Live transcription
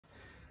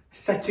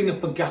setting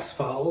up a gas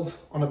valve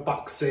on a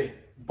Baxi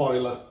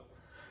boiler.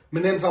 My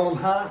name's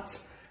Hart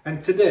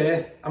and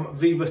today I'm at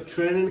Viva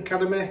Training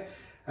Academy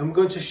and we're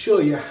going to show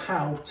you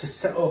how to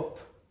set up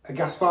a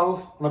gas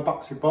valve on a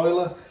Baxi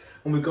boiler.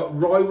 And we've got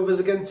Roy with us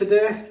again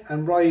today,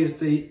 and Roy is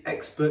the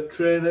expert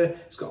trainer.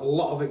 He's got a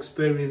lot of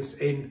experience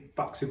in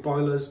Baxi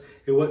boilers.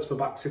 He works for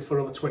Baxi for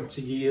over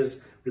 20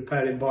 years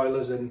repairing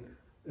boilers and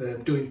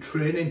doing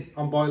training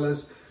on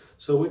boilers.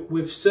 So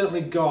we've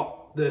certainly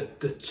got the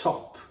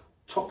top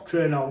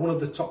trainer, one of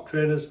the top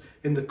trainers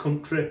in the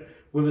country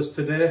with us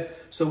today.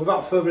 So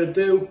without further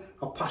ado,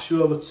 I'll pass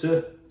you over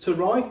to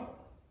Roy.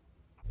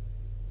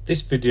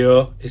 This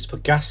video is for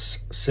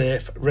gas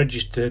safe,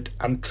 registered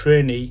and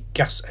trainee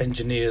gas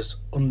engineers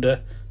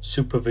under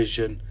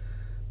supervision.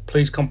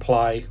 Please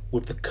comply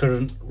with the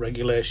current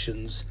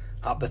regulations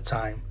at the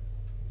time.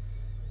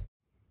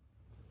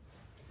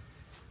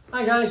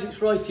 Hi guys,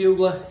 it's Roy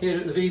Fugler here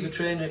at the Viva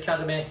Training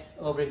Academy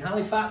over in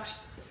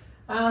Halifax,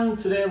 and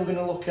today we're going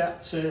to look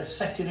at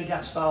setting a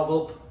gas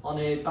valve up on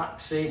a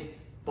Baxi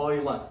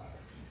boiler.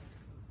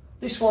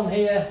 This one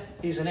here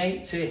is an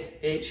 80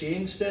 HE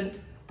instant,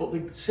 but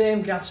the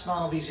same gas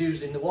valve is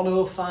used in the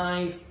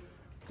 105,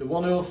 the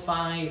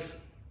 105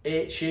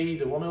 HE,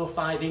 the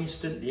 105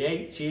 instant, the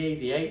 80E,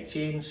 the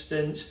 80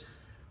 instant,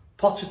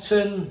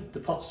 Potterton,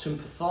 the Potterton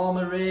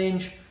Performer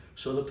range,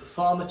 so the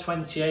Performer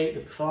 28,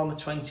 the Performer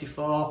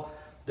 24,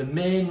 the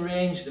main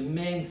range, the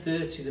main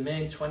 30, the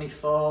main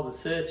 24, the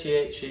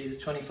 30 HE, the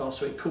 24,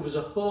 so it covers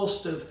a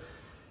host of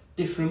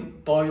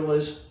different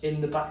boilers in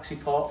the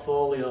Baxi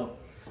portfolio.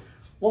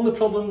 One of the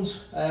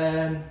problems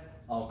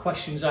or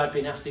questions I've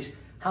been asked is,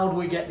 how do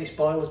we get this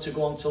boiler to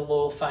go on to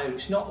low fire?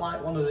 It's not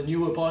like one of the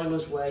newer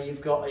boilers where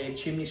you've got a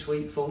chimney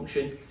sweep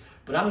function,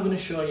 but I'm going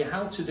to show you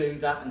how to do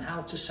that and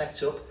how to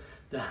set up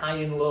the high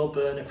and low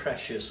burner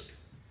pressures.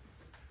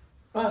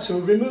 Right, so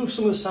we've removed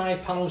some of the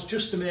side panels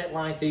just to make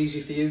life easy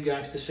for you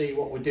guys to see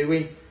what we're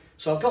doing.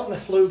 So I've got my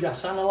flue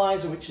gas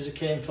analyzer, which is a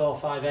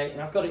KM458,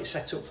 and I've got it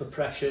set up for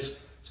pressures.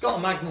 It's got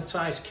a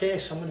magnetised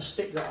case, so I'm going to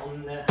stick that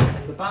on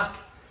the back.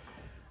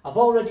 I've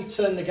already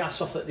turned the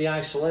gas off at the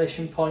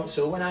isolation point,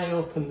 so when I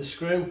open the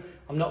screw,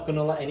 I'm not going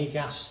to let any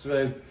gas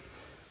through.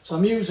 So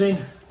I'm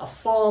using a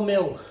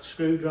 4mm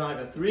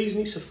screwdriver. The reason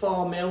it's a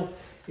 4mm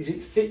is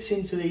it fits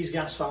into these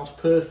gas valves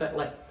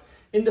perfectly.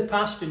 In a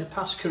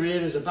past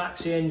career as a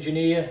Baxi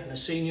engineer and a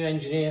senior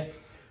engineer,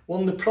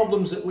 one of the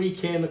problems that we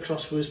came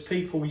across was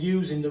people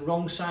using the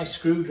wrong size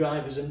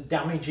screwdrivers and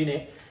damaging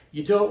it.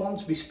 You don't want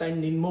to be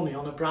spending money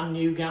on a brand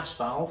new gas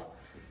valve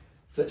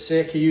for the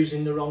sake of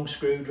using the wrong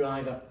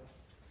screwdriver.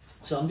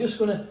 So I'm just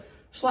going to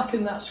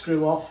slacken that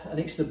screw off, and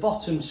it's the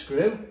bottom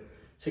screw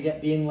to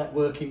get the inlet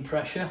working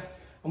pressure.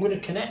 I'm going to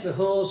connect the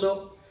hose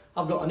up.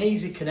 I've got an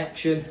easy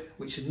connection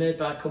which is made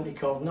by a company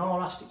called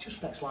Norast. It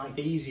just makes life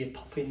easier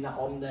popping that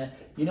on there.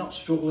 You're not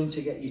struggling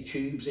to get your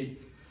tubes in.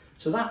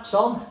 So that's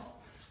on.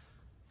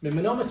 My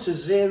manometer's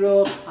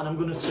zeroed, and I'm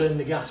going to turn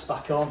the gas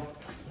back on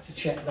to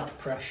check that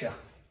pressure.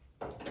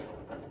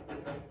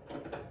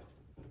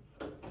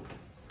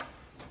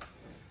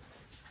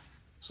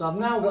 So I've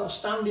now got a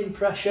standing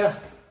pressure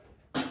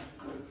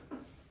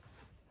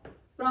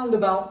round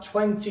about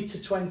 20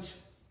 to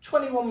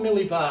 21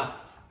 millibar.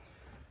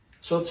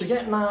 So to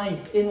get my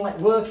inlet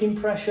working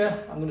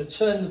pressure, I'm going to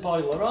turn the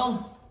boiler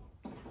on,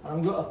 and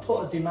I'm going to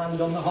put a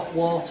demand on the hot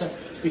water,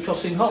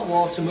 because in hot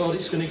water mode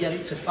it's going to get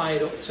it to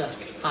fire up to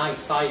high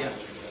fire.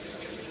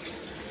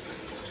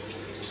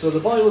 So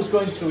the boiler's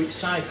going through its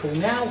cycle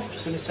now.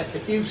 It's going to take a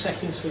few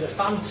seconds for the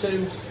fan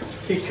to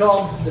kick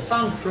on, the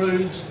fan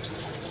proves,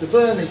 the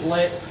burner's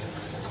lit,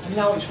 and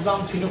now it's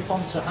ramping up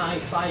onto high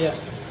fire.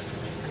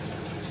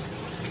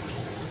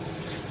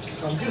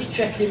 So I'm just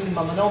checking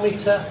my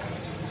manometer,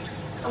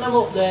 and I'm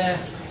up there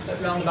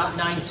at around about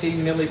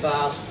 19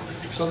 millibars.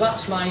 So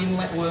that's my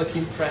inlet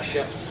working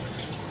pressure.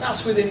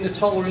 That's within the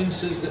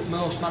tolerances that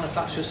most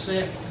manufacturers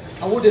say.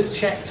 I would have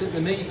checked at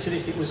the meter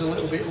if it was a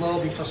little bit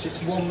low, because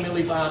it's 1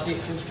 millibar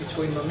difference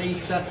between my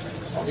meter,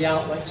 or the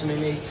outlet to my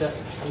meter,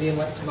 and the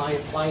inlet to my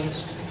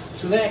appliance.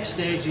 So the next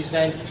stage is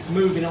then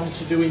moving on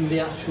to doing the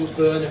actual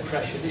burner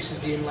pressure. This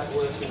is the inlet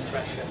working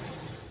pressure.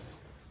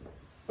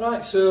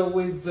 Right, so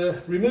we've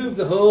removed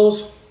the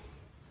hose,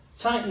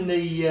 tightened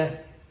the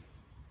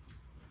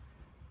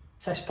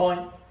test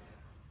point.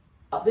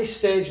 At this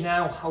stage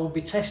now, I will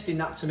be testing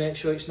that to make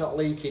sure it's not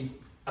leaking.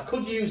 I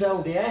could use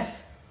LDF,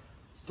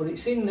 but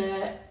it's in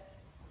there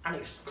and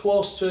it's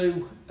close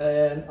to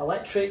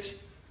electrics,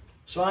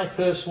 so I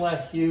personally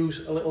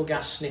use a little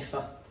gas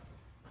sniffer.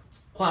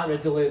 Quite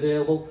readily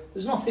available.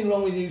 There's nothing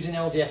wrong with using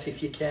LDF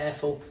if you're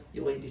careful,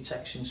 your leak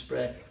detection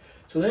spray.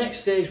 So the next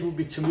stage will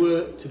be to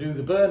do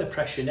the burner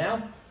pressure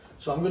now.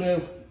 So I'm going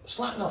to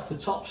slacken off the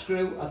top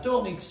screw. I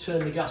don't need to turn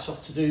the gas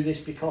off to do this,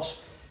 because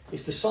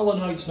if the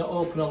solenoid's not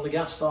open on the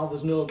gas valve,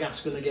 there's no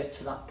gas going to get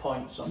to that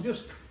point. So I'm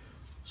just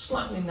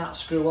slackening that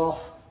screw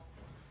off,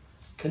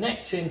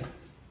 connecting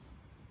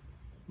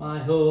my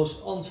hose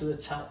onto the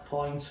tap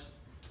point,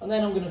 and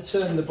then I'm going to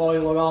turn the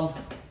boiler on.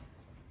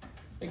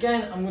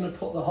 Again, I'm going to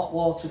put the hot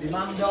water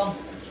demand on,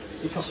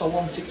 because I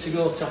want it to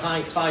go to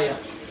high fire.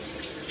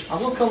 I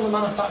look on the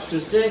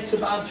manufacturer's data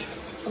badge,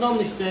 and on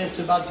this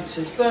data badge it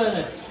says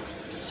burner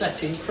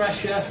setting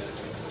pressure,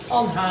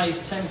 on high is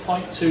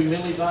 10.2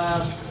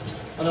 millibars,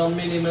 and on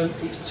minimum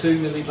it's 2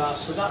 millibars,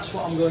 so that's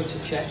what I'm going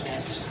to check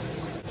next.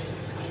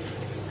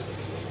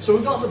 So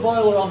we've got the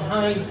boiler on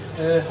high,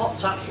 hot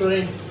taps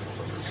running,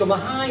 so my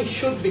high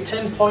should be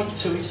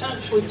 10.2, it's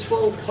actually just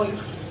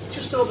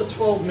over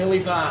 12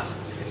 millibar.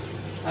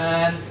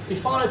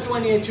 Before I do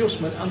any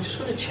adjustment, I'm just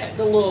going to check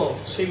the low,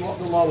 see what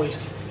the low is.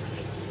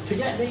 To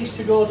get these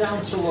to go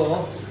down to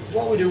low,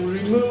 what we do, we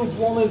remove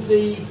one of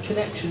the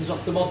connections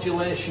off the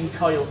modulation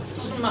coil.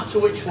 Doesn't matter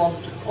which one,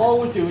 all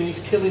we're doing is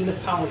killing the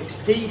power. It's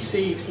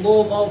DC, it's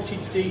low voltage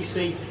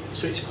DC,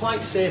 so it's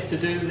quite safe to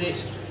do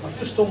this. I've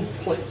just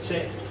unclipped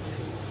it,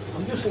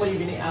 I'm just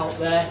leaving it out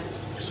there.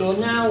 So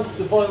now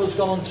the boiler's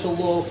gone on to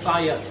low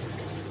fire.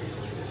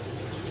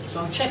 So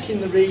I'm checking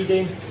the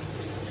reading,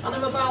 and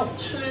I'm about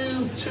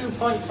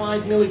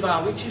 2.5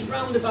 millibar, which is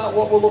round about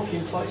what we're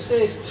looking for. It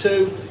says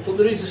 2, but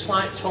there is a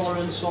slight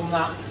tolerance on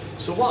that.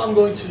 So what I'm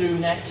going to do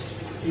next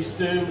is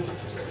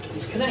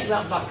connect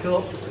that back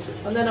up,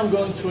 and then I'm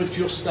going to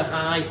adjust the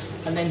high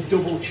and then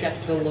double check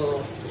the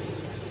low.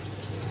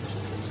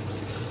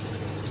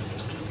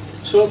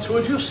 So to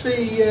adjust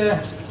the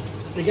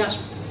gas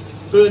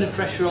burner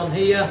pressure on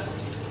here,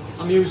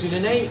 I'm using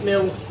an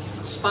 8mm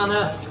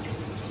spanner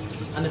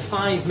and a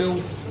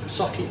 5mm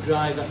socket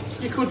driver.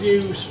 You could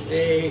use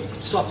a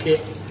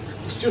socket,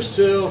 it's just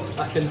so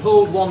I can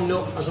hold one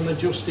nut as I'm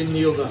adjusting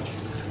the other.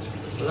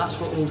 So that's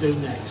what we'll do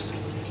next.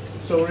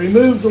 So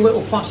remove the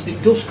little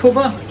plastic dust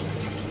cover.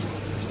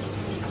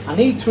 I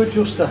need to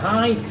adjust the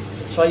high,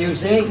 so I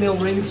use the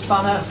 8mm ring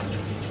spanner.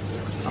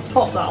 I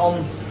pop that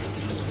on,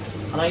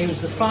 and I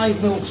use the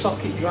 5mm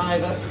socket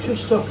driver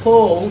just to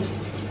hold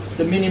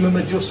the minimum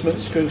adjustment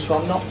screw, so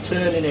I'm not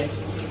turning it.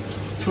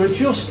 To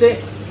adjust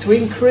it, to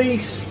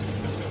increase,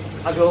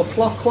 I go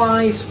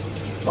clockwise,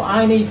 but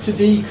I need to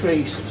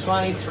decrease, so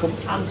I need to come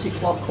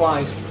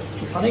anti-clockwise.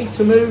 If I need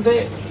to move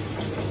it,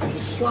 I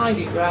just slide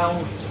it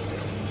round,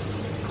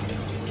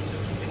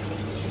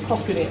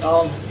 popping it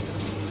on,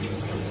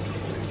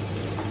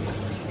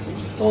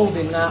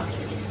 holding that,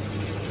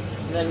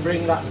 and then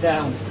bring that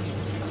down.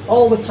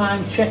 All the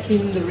time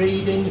checking the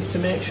readings to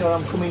make sure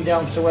I'm coming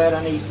down to where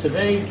I need to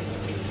be.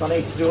 If I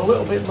need to do a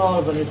little bit more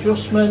of an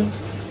adjustment,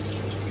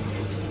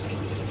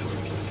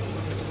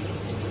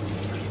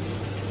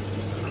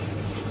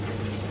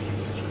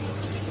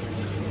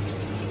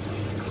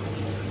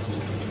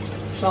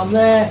 so I'm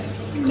there,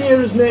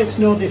 near as makes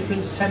no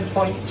difference,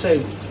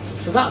 10.2.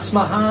 So that's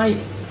my high.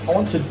 I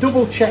want to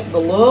double check the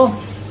low,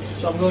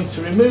 so I'm going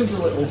to remove the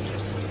little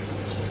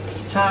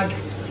tag,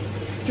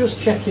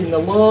 just checking the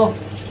low.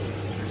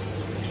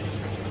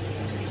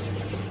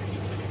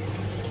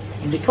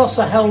 And because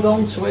I held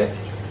on to it,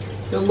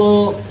 the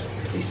low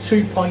is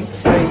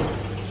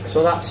 2.3,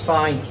 so that's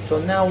fine. So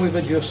now we've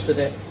adjusted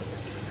it.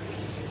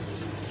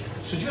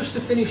 So just to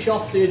finish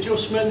off the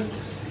adjustment,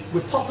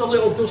 we pop the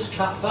little dust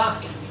cap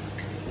back,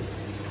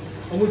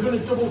 and we're going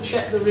to double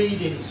check the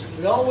readings.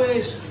 We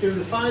always do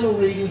the final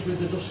readings with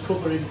the dust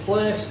cover in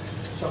place.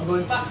 So I'm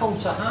going back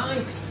onto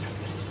high.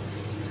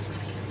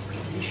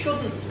 You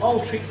shouldn't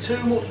alter it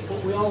too much,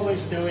 but we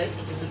always do it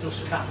with the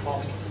dust cap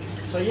on.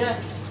 So yeah,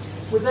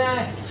 we're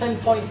there,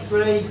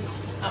 10.3,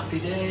 happy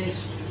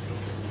days.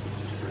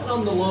 And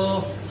on the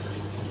low,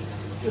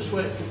 just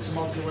wait for it to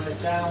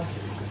modulate down.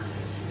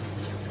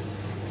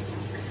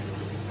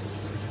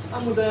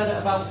 And we're there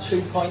at about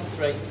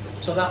 2.3,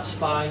 so that's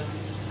fine.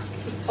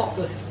 Just pop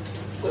the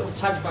little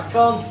tag back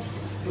on.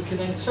 We can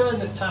then turn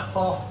the tap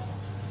off,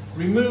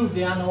 remove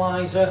the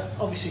analyzer,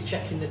 obviously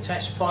checking the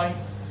test point.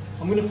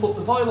 I'm going to put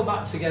the boiler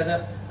back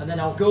together, and then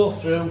I'll go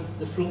through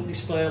the front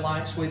display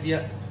lights with you,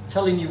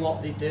 telling you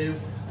what they do,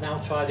 and I'll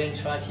try to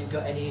identify if you've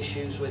got any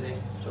issues with it.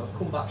 So I'll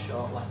come back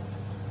shortly.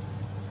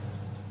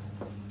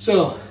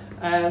 So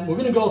we're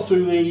going to go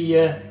through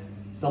the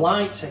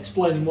lights,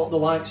 explaining what the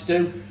lights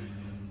do.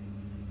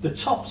 The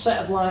top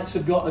set of lights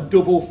have got a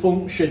double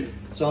function.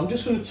 So I'm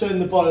just going to turn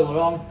the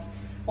boiler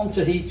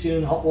onto heating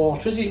and hot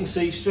water. As you can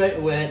see straight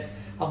away,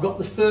 I've got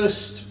the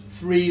first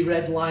 3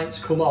 red lights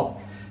come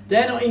on.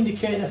 They're not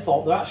indicating a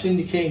fault, they're actually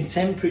indicating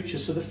temperature.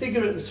 So the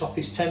figure at the top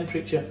is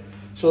temperature.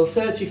 So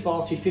 30,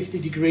 40, 50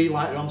 degree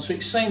light are on. So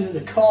it's saying that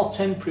the core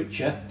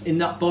temperature in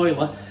that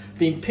boiler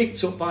being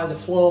picked up by the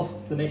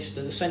flow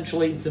thermistor, the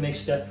central heating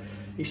thermistor,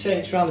 is saying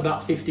it's around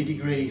about 50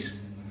 degrees.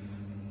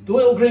 The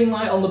little green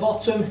light on the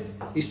bottom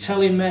is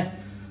telling me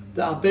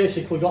that I've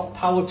basically got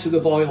power to the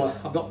boiler.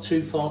 I've got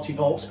 240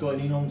 volts going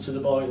in onto the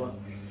boiler.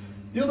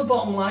 The other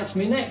bottom light's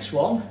my next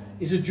one,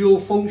 is a dual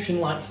function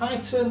light. If I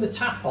turn the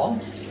tap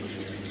on,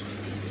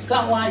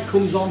 that light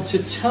comes on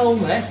to tell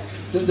me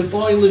that the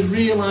boiler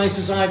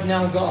realises I've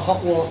now got a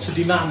hot water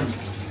demand.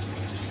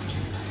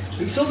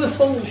 Its other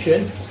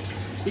function,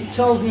 it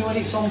tells me when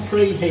it's on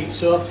preheat.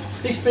 So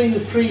this being the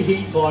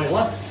preheat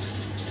boiler,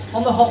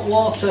 on the hot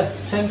water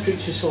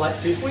temperature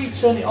selector, if we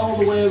turn it all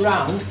the way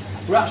around,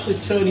 we're actually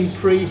turning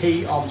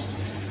preheat on.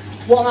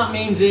 What that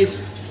means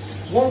is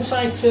Once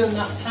I turn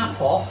that tap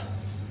off,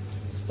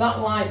 that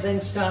light then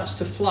starts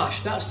to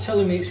flash. That's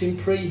telling me it's in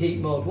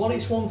preheat mode. What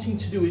it's wanting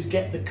to do is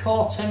get the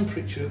core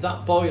temperature of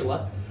that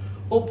boiler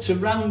up to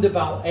round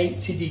about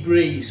 80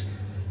 degrees.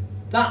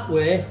 That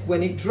way,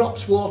 when it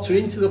drops water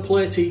into the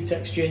plate heat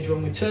exchanger,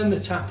 when we turn the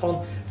tap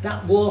on,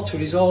 that water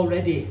is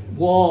already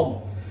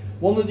warm.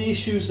 One of the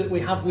issues that we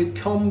have with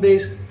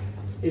combis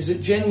is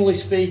that, generally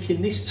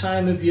speaking, this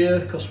time of year,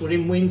 because we're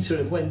in winter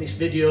and when this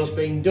video is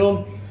being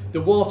done,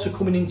 the water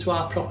coming into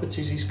our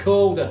properties is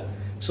colder.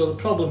 So the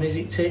problem is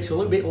it takes a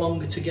little bit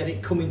longer to get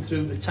it coming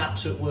through the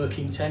taps at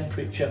working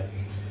temperature.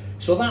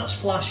 So that's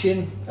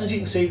flashing. As you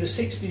can see, the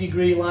 60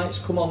 degree light's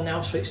come on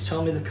now, so it's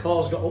telling me the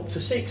core's got up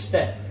to 60.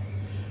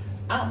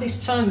 At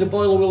this time, the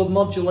boiler will have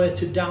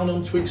modulated down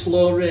onto its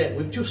low rate.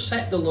 We've just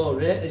set the low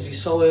rate, as you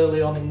saw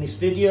early on in this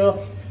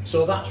video,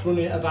 so that's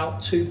running at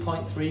about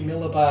 2.3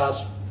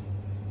 millibars.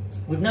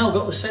 We've now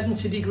got the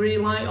 70 degree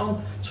light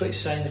on, so it's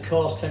saying the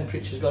core's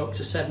temperature's got up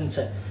to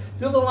 70.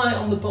 The other light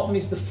on the bottom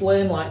is the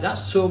flame light.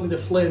 That's told me the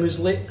flame is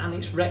lit and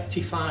it's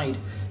rectified.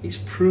 It's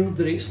proved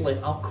that it's lit.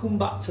 I'll come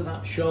back to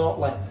that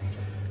shortly.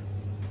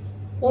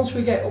 Once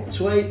we get up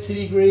to 80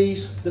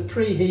 degrees, the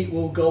preheat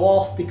will go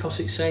off because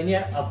it's saying,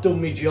 yeah, I've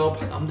done my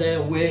job, I'm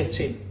there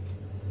waiting.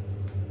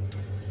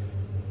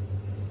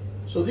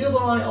 So the other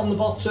light on the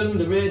bottom,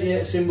 the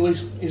radiator symbol,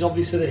 is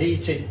obviously the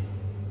heating.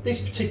 This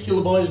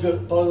particular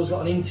boiler's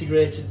got an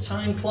integrated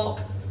time clock.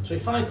 So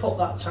if I put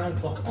that time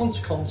clock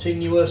onto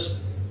continuous,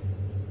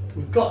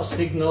 we've got a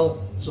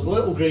signal, so the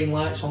little green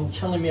light's on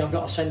telling me I've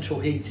got a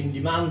central heating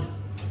demand,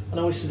 and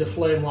obviously the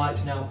flame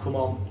light's now come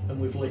on and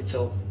we've lit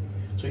up.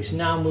 So it's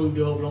now moved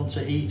over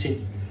onto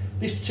heating.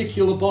 This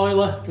particular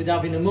boiler, with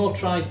having a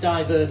motorised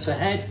diverter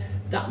head,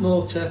 that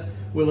motor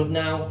will have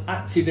now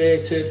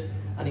activated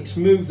and it's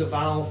moved the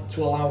valve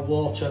to allow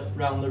water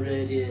around the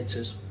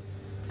radiators.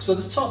 So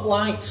the top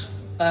lights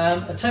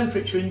are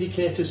temperature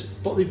indicators,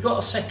 but they've got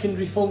a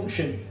secondary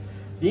function.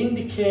 They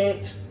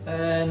indicate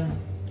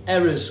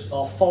errors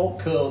or fault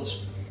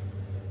codes.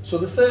 So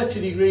the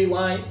 30 degree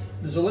light,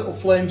 there's a little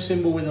flame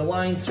symbol with a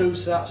line through,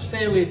 so that's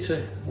failure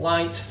to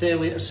light,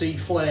 failure to see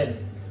flame.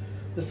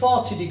 The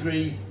 40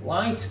 degree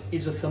light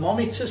is a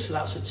thermometer, so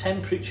that's a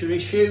temperature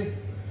issue.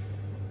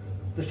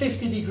 The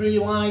 50 degree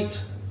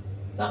light,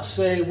 that's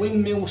a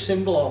windmill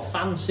symbol or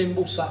fan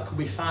symbol, so that could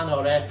be fan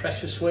or air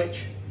pressure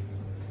switch.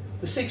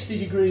 The 60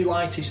 degree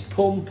light is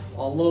pump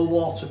or low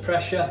water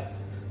pressure.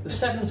 The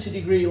 70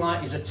 degree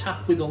light is a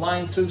tap with a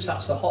line through, so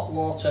that's the hot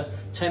water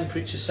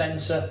temperature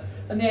sensor.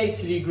 And the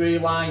 80 degree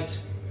light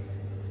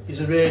is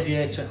a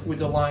radiator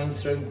with a line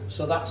through,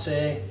 so that's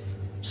a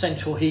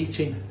central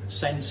heating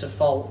sensor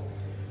fault.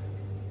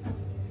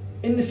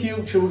 In the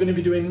future, we're going to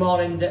be doing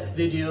more in-depth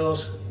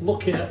videos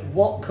looking at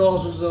what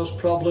causes those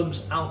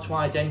problems, how to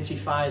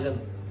identify them.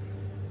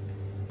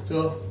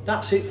 So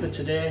that's it for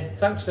today.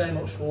 Thanks very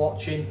much for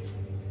watching.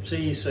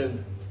 See you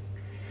soon.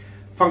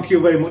 Thank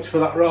you very much for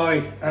that,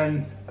 Roy,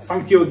 and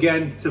thank you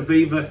again to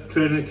Viva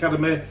Training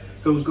Academy,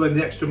 who's going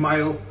the extra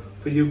mile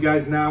for you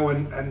guys now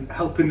and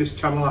helping this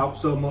channel out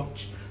so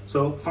much.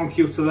 So thank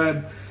you to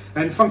them,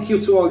 and thank you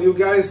to all you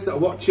guys that are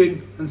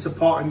watching and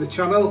supporting the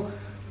channel.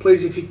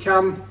 Please, if you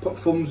can, put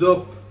thumbs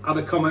up, add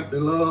a comment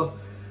below,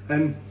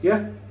 and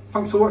yeah,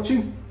 thanks for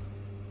watching.